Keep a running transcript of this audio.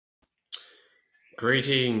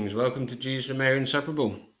Greetings, welcome to Jesus and Mary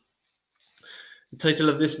Inseparable. The title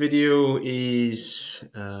of this video is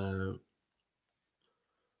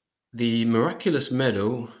The Miraculous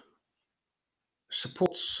Meadow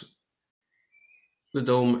Supports the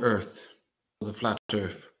Dome Earth, the Flat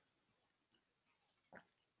Earth.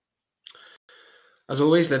 As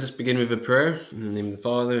always, let us begin with a prayer. In the name of the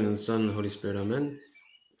Father, and of the Son, and the Holy Spirit, Amen.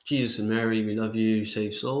 Jesus and Mary, we love you,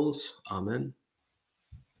 save souls. Amen.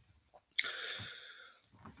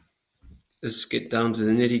 Let's get down to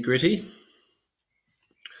the nitty-gritty.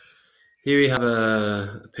 Here we have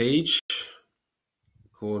a page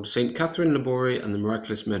called St. Catherine Laboure and the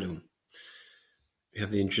Miraculous Meadow. We have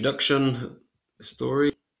the introduction, the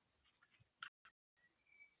story.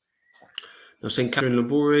 Now, St. Catherine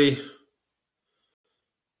Laboure,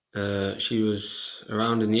 she was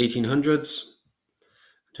around in the 1800s.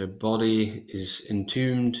 Her body is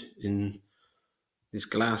entombed in this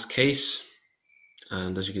glass case,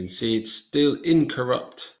 and as you can see, it's still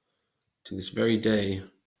incorrupt to this very day.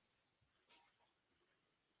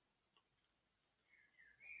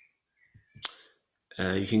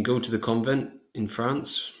 You can go to the convent in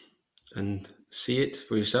France and see it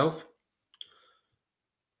for yourself.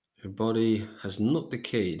 Her body has not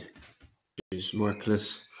decayed. It's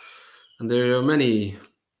miraculous. And there are many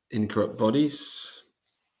incorrupt bodies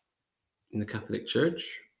in the Catholic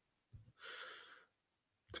Church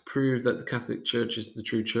to prove that the Catholic Church is the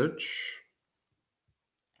true church.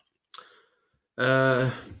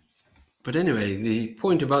 But anyway, the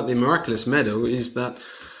point about the Miraculous Meadow is that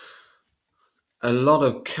a lot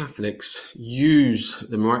of Catholics use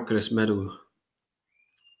the Miraculous Meadow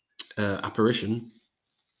apparition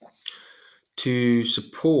to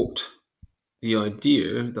support the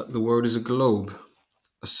idea that the world is a globe,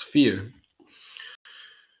 a sphere.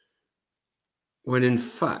 When in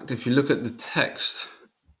fact, if you look at the text,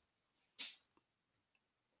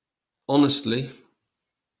 honestly,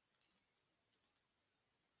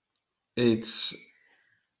 it's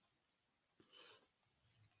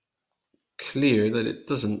clear that it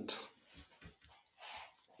doesn't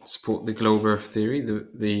support the globe earth theory,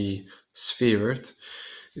 the sphere earth.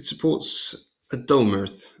 It supports a dome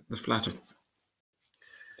earth, the flat earth.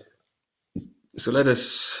 So let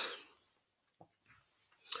us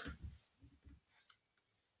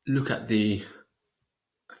look at the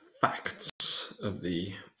facts of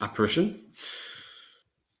the apparition.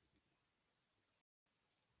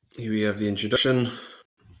 Here we have the introduction.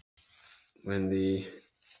 When the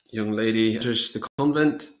young lady enters the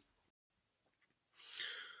convent,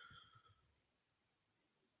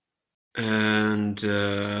 and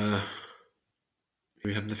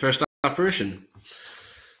we have the first apparition.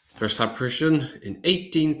 First apparition in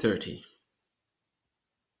 1830.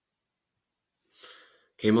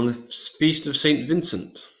 Came on the feast of St.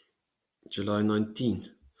 Vincent, July 19.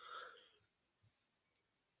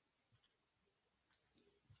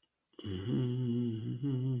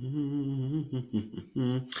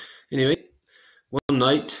 Anyway, one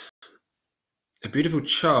night, a beautiful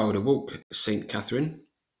child awoke St. Catherine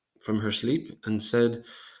from her sleep and said,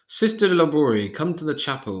 "Sister de Laboure, come to the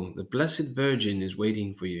chapel. The Blessed Virgin is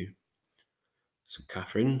waiting for you." So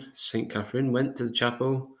St. Catherine went to the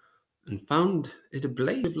chapel and found it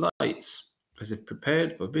ablaze with lights, as if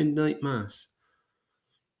prepared for midnight mass.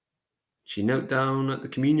 She knelt down at the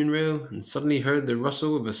communion rail and suddenly heard the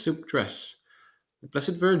rustle of a silk dress. The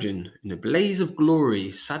Blessed Virgin, in a blaze of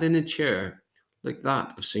glory, sat in a chair like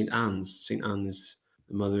that of St. Anne's. St. Anne is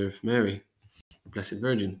the mother of Mary, the Blessed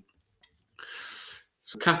Virgin.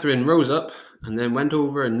 So Catherine rose up and then went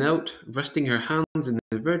over and knelt, resting her hands in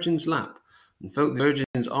the Virgin's lap, and felt the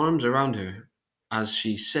Virgin's arms around her, as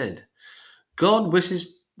she said, "God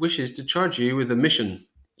wishes to charge you with a mission.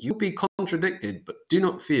 You will be contradicted, but do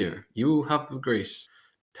not fear. You will have the grace.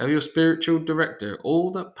 Tell your spiritual director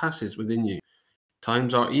all that passes within you.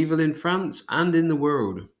 Times are evil in France and in the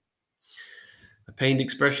world." A pained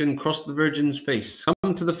expression crossed the Virgin's face.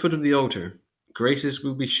 "Come to the foot of the altar. Graces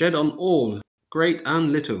will be shed on all, great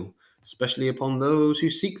and little, especially upon those who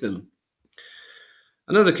seek them."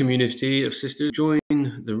 Another community of sisters joined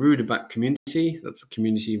the Rue de Bac community. That's the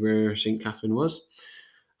community where St. Catherine was.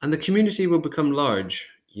 And the community will become large.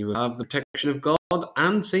 You will have the protection of God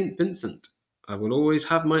and St. Vincent. I will always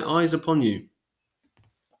have my eyes upon you.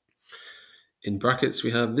 In brackets,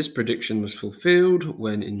 we have this prediction was fulfilled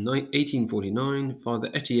when in 1849, Father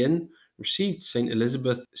Etienne received St.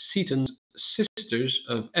 Elizabeth Seton's Sisters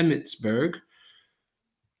of Emmitsburg,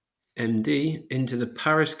 MD, into the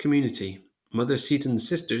Paris community. Mother Seton's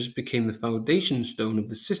sisters became the foundation stone of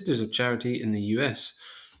the Sisters of Charity in the US.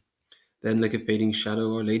 Then, like a fading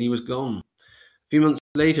shadow, Our Lady was gone. A few months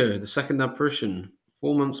later, the second apparition,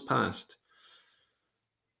 4 months passed.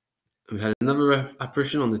 We had another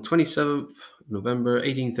apparition on the 27th of November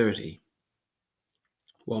 1830.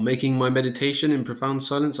 While making my meditation in profound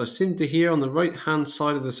silence, I seemed to hear on the right-hand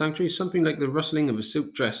side of the sanctuary something like the rustling of a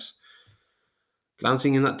silk dress.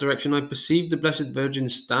 Glancing in that direction, I perceived the Blessed Virgin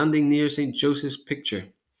standing near St. Joseph's picture.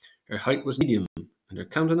 Her height was medium, and her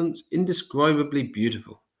countenance indescribably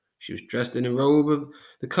beautiful. She was dressed in a robe of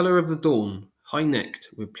the colour of the dawn, high-necked,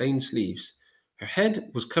 with plain sleeves. Her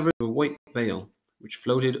head was covered with a white veil, which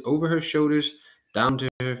floated over her shoulders down to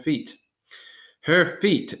her feet. Her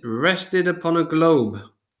feet rested upon a globe,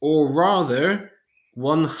 or rather,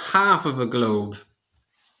 one half of a globe.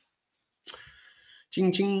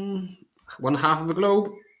 Ching ching. One half of a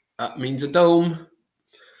globe. That means a dome.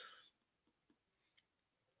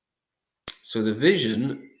 So the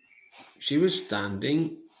vision, she was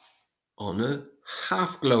standing on a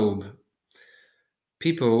half globe.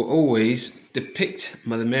 People always depict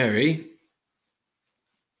Mother Mary,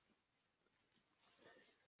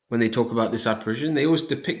 when they talk about this apparition, they always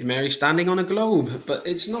depict Mary standing on a globe, but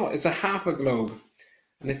it's not, it's a half a globe.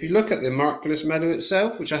 And if you look at the Miraculous medal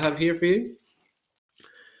itself, which I have here for you,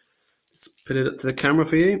 let's put it up to the camera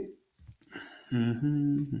for you.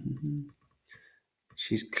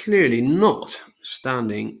 She's clearly not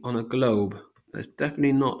standing on a globe. That's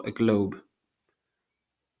definitely not a globe.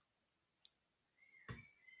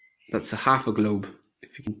 That's a half a globe,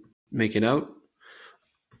 if you can make it out.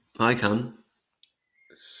 I can.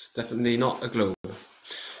 It's definitely not a globe.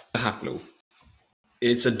 A half globe.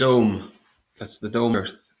 It's a dome. That's the dome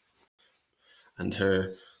Earth. And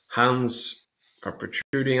her hands are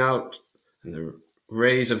protruding out, and the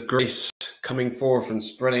rays of grace coming forth and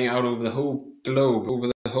spreading out over the whole globe, over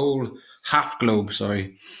the whole half globe,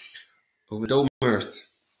 over dome Earth.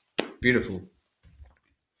 Beautiful.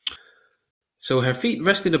 So her feet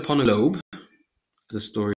rested upon a globe, as the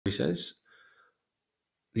story says,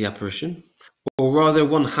 the apparition, or rather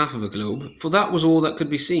one half of a globe, for that was all that could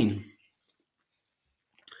be seen.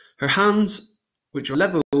 Her hands, which were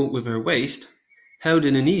level with her waist, held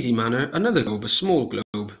in an easy manner another globe, a small globe,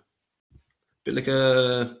 a bit like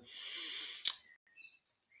a,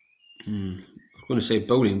 I'm going to say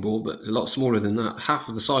bowling ball, but a lot smaller than that, half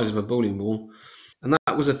of the size of a bowling ball, and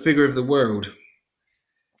that was a figure of the world.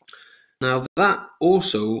 Now that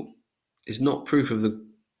also is not proof of the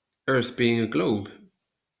Earth being a globe,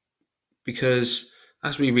 because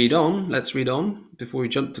as we read on, let's read on before we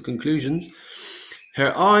jump to conclusions.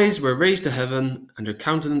 Her eyes were raised to heaven, and her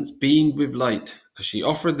countenance beamed with light as she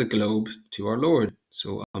offered the globe to our Lord.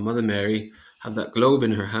 So our Mother Mary had that globe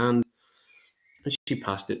in her hand, and she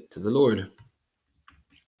passed it to the Lord.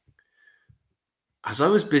 As I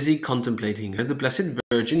was busy contemplating her, the Blessed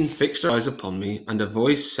Virgin fixed her eyes upon me, and a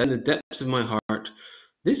voice said in the depths of my heart,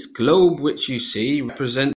 "This globe which you see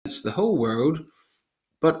represents the whole world,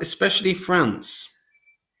 but especially France.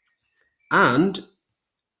 And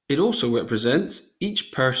it also represents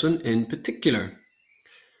each person in particular."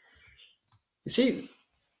 You see,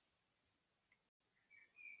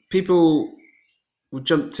 people will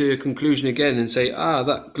jump to a conclusion again and say,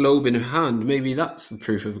 that globe in her hand, maybe that's the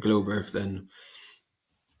proof of globe Earth then.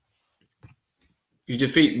 You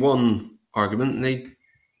defeat one argument and they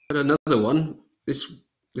put another one, this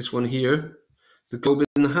one here, the globe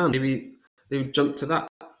in the hand. Maybe they would jump to that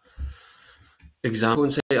example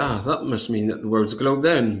and say, that must mean that the world's a globe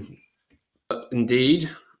then. But indeed,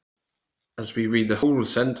 as we read the whole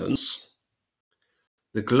sentence,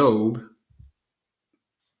 the globe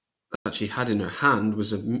that she had in her hand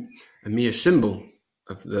was a mere symbol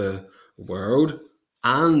of the world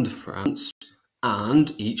and France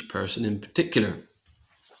and each person in particular.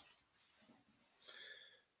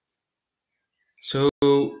 So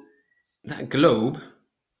that globe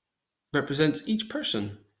represents each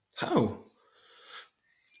person. How?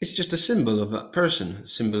 It's just a symbol of that person, a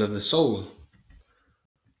symbol of the soul.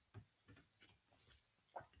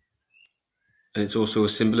 And it's also a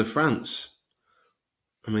symbol of France.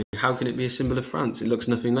 I mean, how can it be a symbol of France? It looks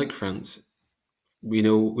nothing like France. We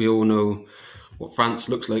all know what France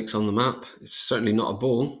looks like on the map. It's certainly not a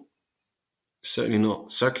ball. It's certainly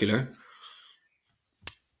not circular.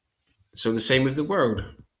 So the same with the world.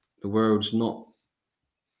 The world's not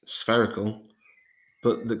spherical,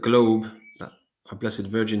 but the globe that our Blessed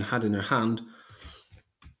Virgin had in her hand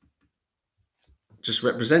just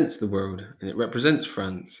represents the world, and it represents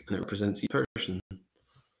France, and it represents each person.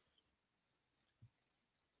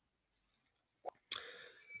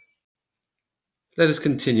 Let us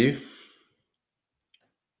continue.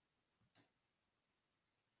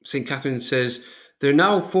 St. Catherine says, "There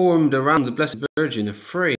now formed around the Blessed Virgin a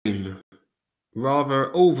frame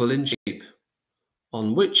rather oval in shape,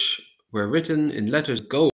 on which were written in letters of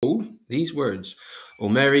gold these words: O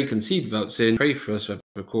Mary, conceived without sin, pray for us who have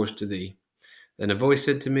recourse to thee. Then a voice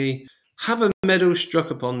said to me, have a medal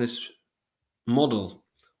struck upon this model.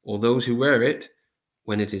 All those who wear it,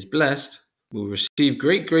 when it is blessed, will receive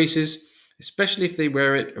great graces, especially if they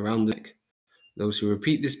wear it around the neck. Those who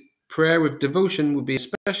repeat this prayer with devotion will be a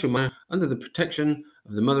special manner under the protection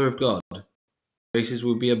of the Mother of God. Graces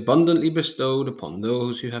will be abundantly bestowed upon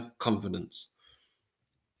those who have confidence.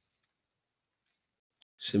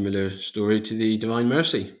 Similar story to the Divine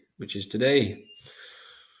Mercy, which is today.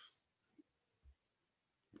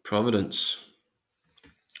 Providence.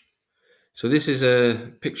 So this is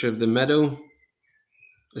a picture of the meadow.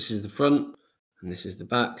 This is the front and this is the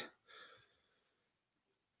back.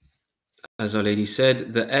 As Our Lady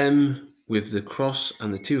said, the M with the cross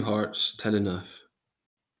and the two hearts tell enough.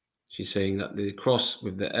 She's saying that the cross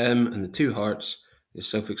with the M and the two hearts is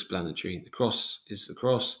self-explanatory. The cross is the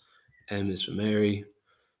cross, M is for Mary,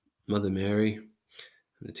 Mother Mary,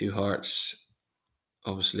 and the two hearts,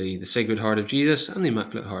 obviously the Sacred Heart of Jesus and the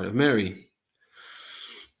Immaculate Heart of Mary.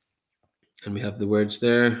 And we have the words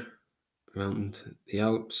there around the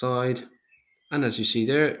outside. And as you see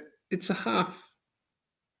there, it's a half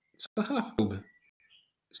globe.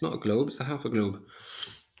 It's not a globe, it's a half a globe.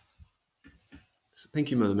 So thank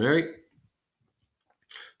you, Mother Mary.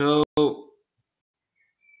 So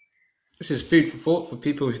this is food for thought for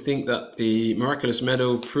people who think that the miraculous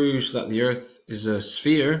meadow proves that the earth is a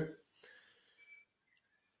sphere.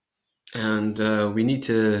 And we need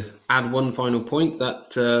to add one final point,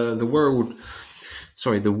 that the word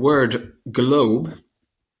globe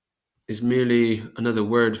is merely another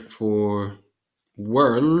word for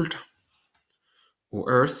world or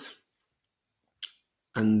earth.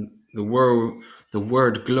 And the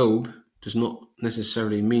word globe does not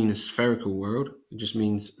necessarily mean a spherical world. It just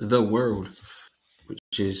means the world,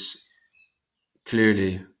 which is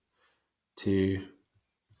clearly, to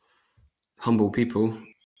humble people,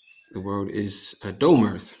 the world is a dome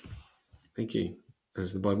earth. Thank you,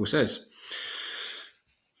 as the Bible says.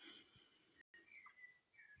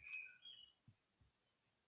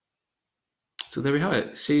 So there we have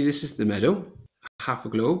it. See, this is the meadow, half a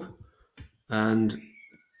globe, and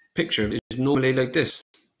picture is normally like this.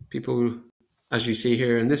 People, as you see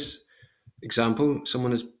here in this example,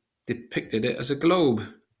 someone has depicted it as a globe,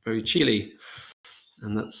 very cheekily,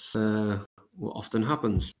 and that's what often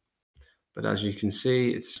happens. But as you can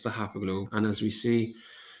see, it's just a half a globe. And as we see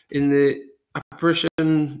in the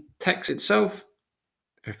apparition text itself,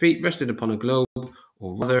 her feet rested upon a globe,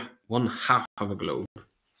 or rather one half of a globe.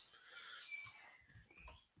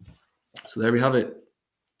 So there we have it.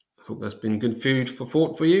 I hope that's been good food for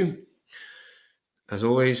thought for you. As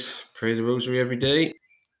always, pray the rosary every day.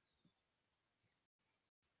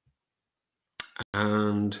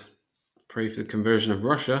 And pray for the conversion of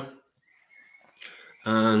Russia.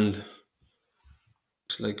 And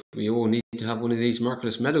it's like we all need to have one of these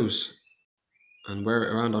miraculous medals and wear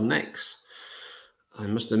it around our necks. I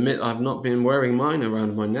must admit, I've not been wearing mine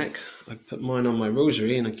around my neck. I put mine on my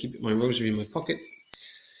rosary and I keep my rosary in my pocket.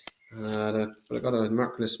 But I got a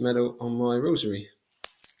miraculous medal on my rosary.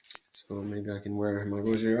 So maybe I can wear my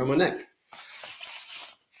rosary around my neck.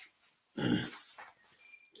 There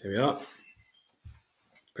we are.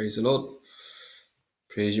 Praise the Lord.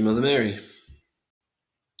 Praise you, Mother Mary.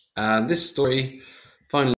 This story,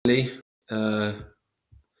 finally,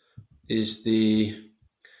 is the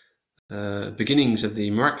beginnings of the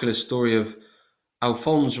miraculous story of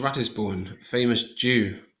Alphonse Ratisbonne, a famous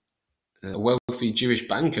Jew, a wealthy Jewish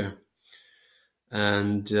banker.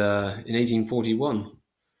 And in 1841,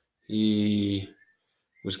 he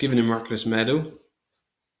was given a miraculous medal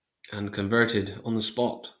and converted on the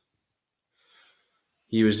spot.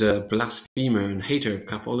 He was a blasphemer and hater of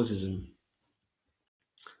Catholicism.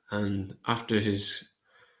 And after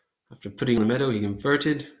putting on the medal, he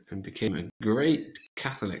converted and became a great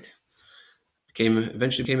Catholic.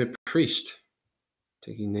 Eventually became a priest,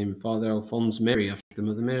 taking the name Father Alphonse Mary after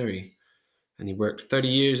Mother Mary. And he worked 30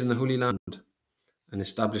 years in the Holy Land and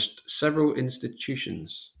established several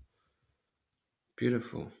institutions.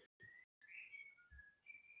 Beautiful.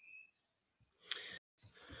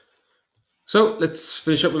 So let's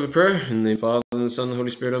finish up with a prayer. In the Father, and the Son, and the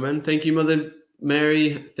Holy Spirit, amen. Thank you, Mother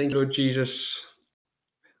Mary. Thank you, Lord Jesus.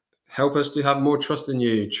 Help us to have more trust in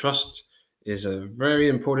you. Trust is a very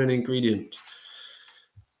important ingredient.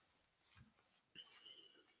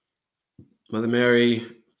 Mother Mary,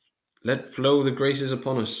 let flow the graces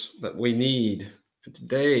upon us that we need for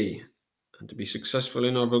today and to be successful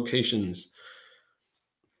in our vocations.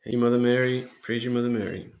 Thank you, Mother Mary. Praise you, Mother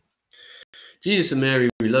Mary. Jesus and Mary,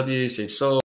 we love you. Save souls.